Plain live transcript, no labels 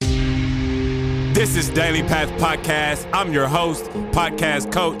This is Daily Path Podcast. I'm your host,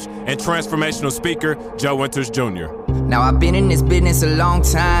 podcast coach, and transformational speaker, Joe Winters Jr. Now I've been in this business a long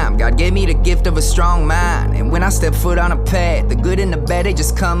time. God gave me the gift of a strong mind. And when I step foot on a path, the good and the bad, they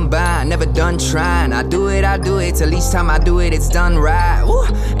just combine. Never done trying. I do it till each time I do it, it's done right. Ooh.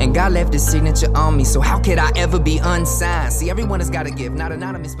 And God left his signature on me, so how could I ever be unsigned? See, everyone has got a gift, not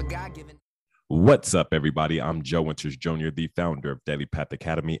anonymous, but God-given. What's up, everybody? I'm Joe Winters Jr., the founder of Daily Path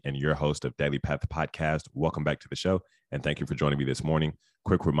Academy and your host of Daily Path Podcast. Welcome back to the show, and thank you for joining me this morning.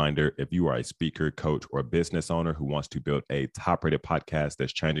 Quick reminder, if you are a speaker, coach, or business owner who wants to build a top-rated podcast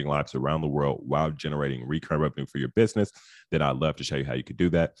that's changing lives around the world while generating recurring revenue for your business, then I'd love to show you how you could do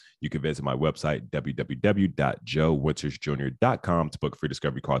that. You can visit my website, www.joewintersjr.com, to book a free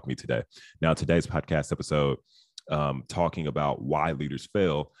discovery call with me today. Now, today's podcast episode, talking about why leaders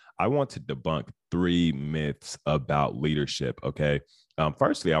fail, I want to debunk 3 myths about leadership, okay?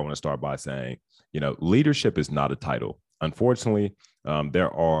 Firstly, I want to start by saying, leadership is not a title. Unfortunately,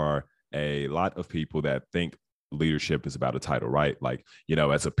 there are a lot of people that think leadership is about a title, right? Like,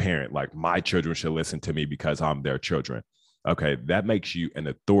 as a parent, like my children should listen to me because I'm their children. Okay, that makes you an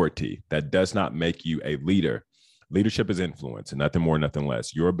authority. That does not make you a leader. Leadership is influence and nothing more, nothing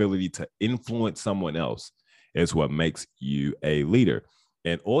less. Your ability to influence someone else is what makes you a leader.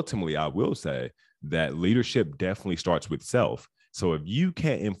 And ultimately, I will say that leadership definitely starts with self. So if you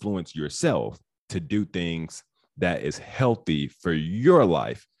can't influence yourself to do things that is healthy for your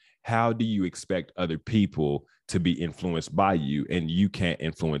life, how do you expect other people to be influenced by you and you can't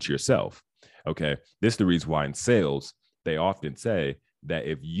influence yourself? Okay, this is the reason why in sales, they often say that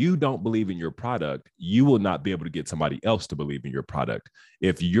if you don't believe in your product, you will not be able to get somebody else to believe in your product.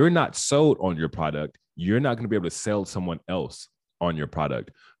 If you're not sold on your product, you're not going to be able to sell someone else on your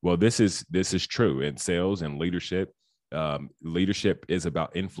product. Well, this is true in sales and leadership. Leadership is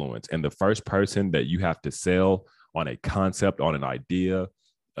about influence. And the first person that you have to sell on a concept, on an idea,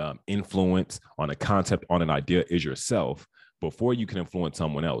 influence on a concept, on an idea is yourself before you can influence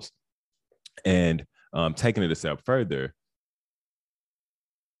someone else. And taking it a step further,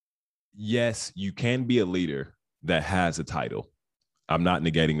 yes, you can be a leader that has a title. I'm not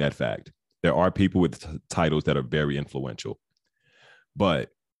negating that fact. There are people with titles that are very influential, but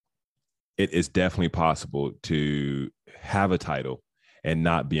it is definitely possible to have a title and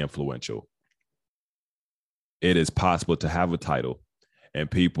not be influential. It is possible to have a title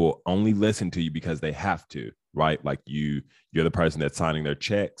and people only listen to you because they have to, right? Like you're the person that's signing their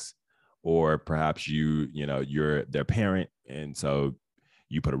checks, or perhaps you're their parent. And so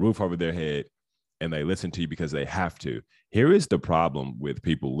you put a roof over their head and they listen to you because they have to. Here is the problem with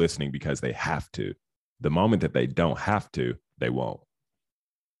people listening because they have to. The moment that they don't have to, they won't.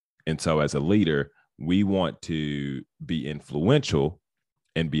 And so as a leader, we want to be influential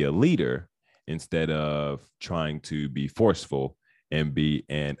and be a leader instead of trying to be forceful and be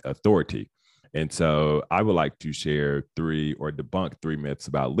an authority. And so I would like to share debunk 3 myths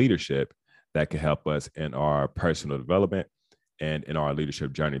about leadership that can help us in our personal development and in our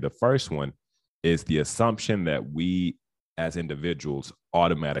leadership journey. The first one is the assumption that we as individuals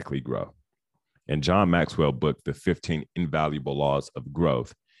automatically grow. In John Maxwell's book, The 15 Invaluable Laws of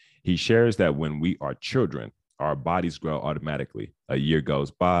Growth, he shares that when we are children, our bodies grow automatically. A year goes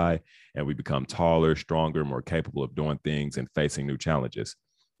by and we become taller, stronger, more capable of doing things and facing new challenges,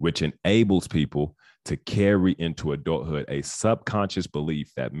 which enables people to carry into adulthood a subconscious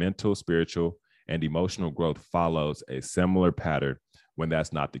belief that mental, spiritual, and emotional growth follows a similar pattern when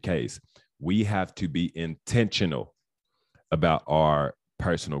that's not the case. We have to be intentional about our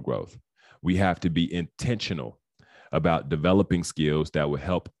personal growth. We have to be intentional about developing skills that will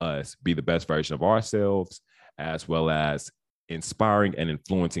help us be the best version of ourselves, as well as inspiring and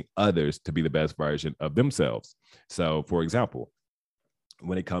influencing others to be the best version of themselves. So, for example,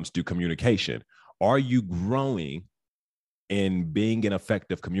 when it comes to communication, are you growing in being an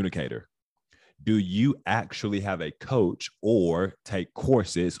effective communicator? Do you actually have a coach or take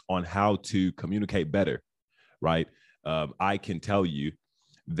courses on how to communicate better, right? I can tell you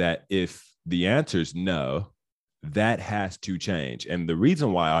that if the answer is no, that has to change. And the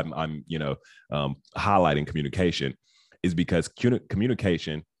reason why I'm highlighting communication is because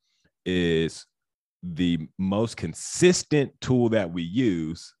communication is the most consistent tool that we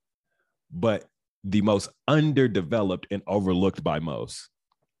use, but the most underdeveloped and overlooked by most,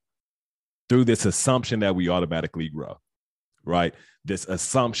 through this assumption that we automatically grow, right? This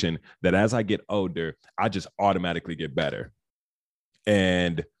assumption that as I get older, I just automatically get better.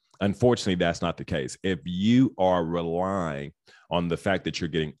 And unfortunately, that's not the case. If you are relying on the fact that you're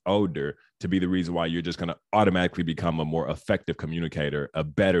getting older to be the reason why you're just going to automatically become a more effective communicator, a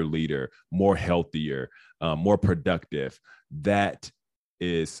better leader, more healthier, more productive. That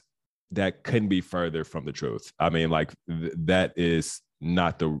couldn't be further from the truth. I mean, like that is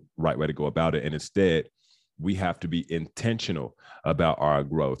not the right way to go about it. And instead, we have to be intentional about our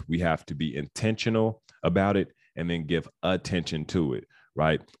growth. We have to be intentional about it and then give attention to it,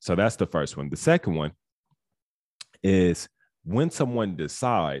 right? So that's the first one. The second one is when someone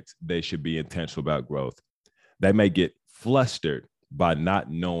decides they should be intentional about growth, they may get flustered by not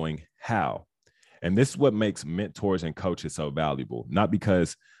knowing how. And this is what makes mentors and coaches so valuable, not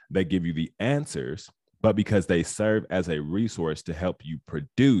because they give you the answers, but because they serve as a resource to help you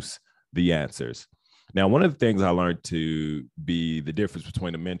produce the answers. Now, one of the things I learned to be the difference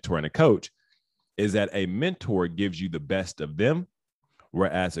between a mentor and a coach is that a mentor gives you the best of them,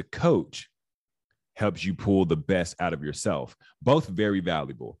 whereas a coach helps you pull the best out of yourself. Both very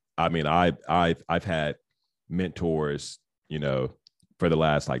valuable. I mean, I've had mentors, for the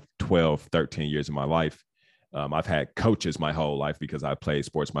last like 12, 13 years of my life. I've had coaches my whole life because I played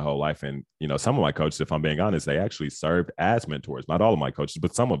sports my whole life. And, some of my coaches, if I'm being honest, they actually served as mentors. Not all of my coaches,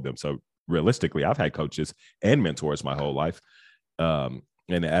 but some of them. So realistically, I've had coaches and mentors my whole life.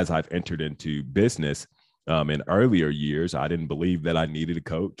 And as I've entered into business in earlier years, I didn't believe that I needed a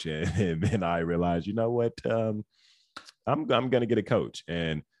coach. And then I realized, you know what, I'm going to get a coach.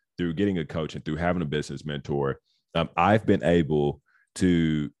 And through getting a coach and through having a business mentor, I've been able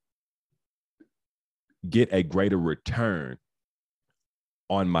to get a greater return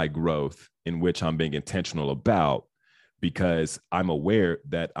on my growth, in which I'm being intentional about, because I'm aware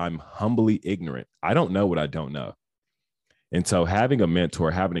that I'm humbly ignorant. I don't know what I don't know. And so having a mentor,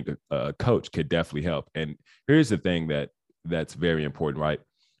 having a coach could definitely help. And here's the thing that's very important, right?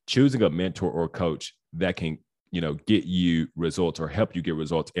 Choosing a mentor or coach that can, get you results or help you get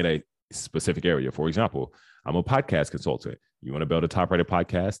results in a specific area. For example, I'm a podcast consultant. You want to build a top-rated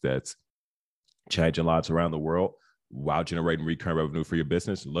podcast that's changing lives around the world while generating recurring revenue for your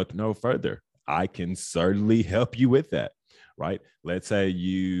business? Look no further. I can certainly help you with that, right? Let's say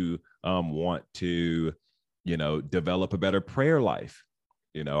you want to, develop a better prayer life.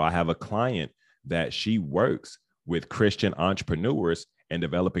 I have a client that she works with Christian entrepreneurs and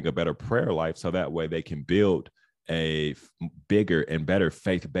developing a better prayer life so that way they can build a bigger and better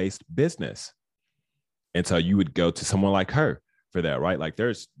faith-based business. And so you would go to someone like her for that, right? Like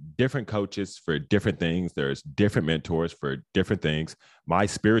there's different coaches for different things. There's different mentors for different things. My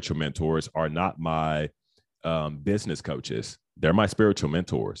spiritual mentors are not my business coaches. They're my spiritual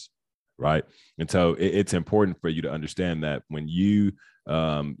mentors, right? And so it's important for you to understand that when you,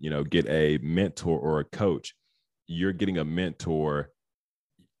 get a mentor or a coach, you're getting a mentor,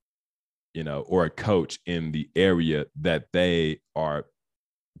 or a coach in the area that they are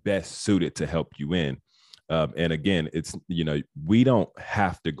best suited to help you in. And again, it's, we don't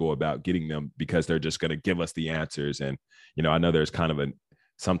have to go about getting them because they're just going to give us the answers. And, I know there's kind of a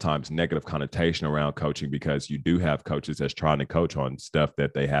sometimes negative connotation around coaching because you do have coaches that's trying to coach on stuff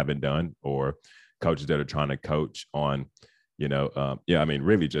that they haven't done, or coaches that are trying to coach on,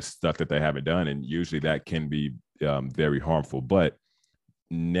 really just stuff that they haven't done. And usually that can be very harmful, but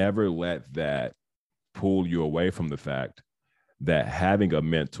never let that pull you away from the fact that having a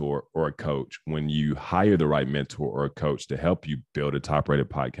mentor or a coach, when you hire the right mentor or a coach to help you build a top-rated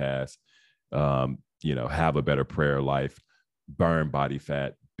podcast, have a better prayer life, burn body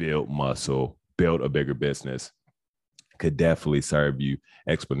fat, build muscle, build a bigger business, could definitely serve you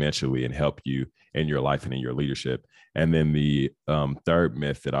exponentially and help you in your life and in your leadership. And then the third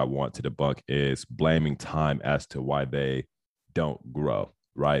myth that I want to debunk is blaming time as to why they don't grow.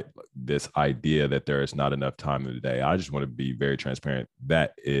 Right? This idea that there is not enough time in the day. I just want to be very transparent.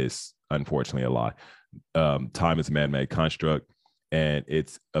 That is unfortunately a lie. Time is a man-made construct, and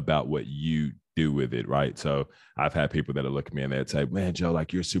it's about what you do with it, right? So I've had people that look at me and they'd say, man, Joe,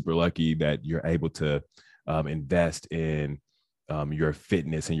 like you're super lucky that you're able to invest in your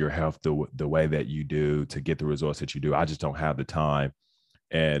fitness and your health the way that you do to get the results that you do. I just don't have the time.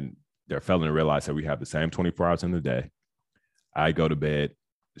 And they're failing to realize that we have the same 24 hours in the day. I go to bed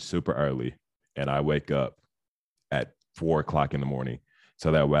super early and I wake up at 4 o'clock in the morning.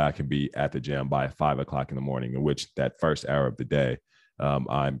 So that way I can be at the gym by 5 o'clock in the morning, in which that first hour of the day,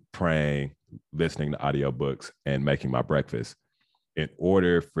 I'm praying, listening to audiobooks, and making my breakfast. In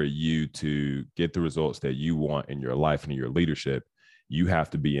order for you to get the results that you want in your life and in your leadership, you have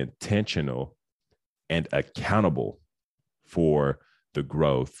to be intentional and accountable for the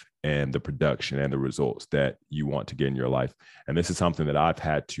growth and the production and the results that you want to get in your life. And this is something that I've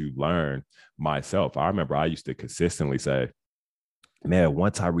had to learn myself. I remember I used to consistently say, man,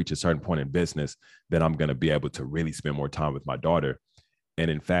 once I reach a certain point in business, then I'm going to be able to really spend more time with my daughter.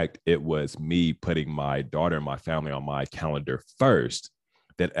 And in fact, it was me putting my daughter and my family on my calendar first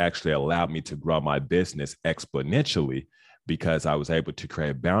that actually allowed me to grow my business exponentially, because I was able to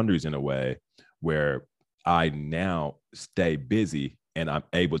create boundaries in a way where I now stay busy and I'm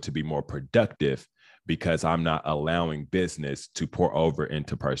able to be more productive because I'm not allowing business to pour over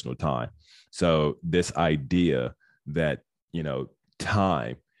into personal time. So this idea that,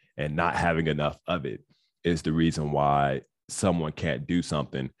 time and not having enough of it is the reason why someone can't do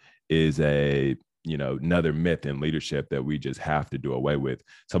something is another myth in leadership that we just have to do away with.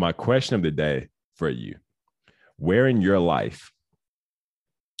 So my question of the day for you: where in your life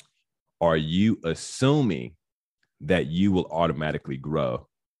are you assuming that you will automatically grow?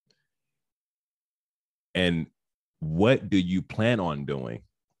 And what do you plan on doing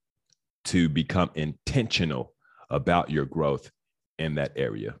to become intentional about your growth in that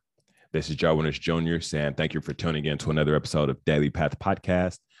area? This is Joe Winters Jr. saying thank you for tuning in to another episode of Daily Path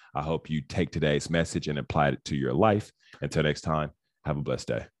Podcast. I hope you take today's message and apply it to your life. Until next time, have a blessed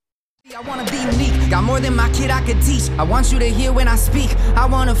day. I wanna be unique, got more than my kid I could teach. I want you to hear when I speak. I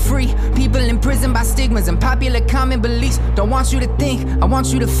wanna free people imprisoned by stigmas and popular common beliefs. Don't want you to think, I want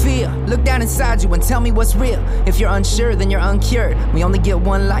you to feel. Look down inside you and tell me what's real. If you're unsure, then you're uncured. We only get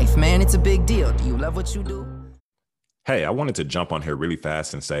one life, man, it's a big deal. Do you love what you do? Hey, I wanted to jump on here really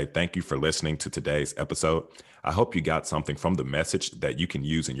fast and say thank you for listening to today's episode. I hope you got something from the message that you can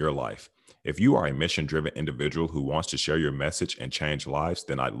use in your life. If you are a mission-driven individual who wants to share your message and change lives,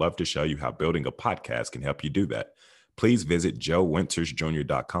 then I'd love to show you how building a podcast can help you do that. Please visit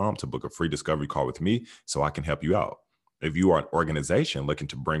joewintersjr.com to book a free discovery call with me so I can help you out. If you are an organization looking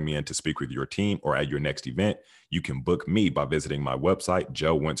to bring me in to speak with your team or at your next event, you can book me by visiting my website,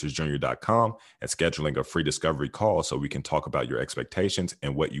 joewintersjr.com, and scheduling a free discovery call so we can talk about your expectations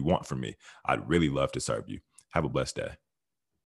and what you want from me. I'd really love to serve you. Have a blessed day.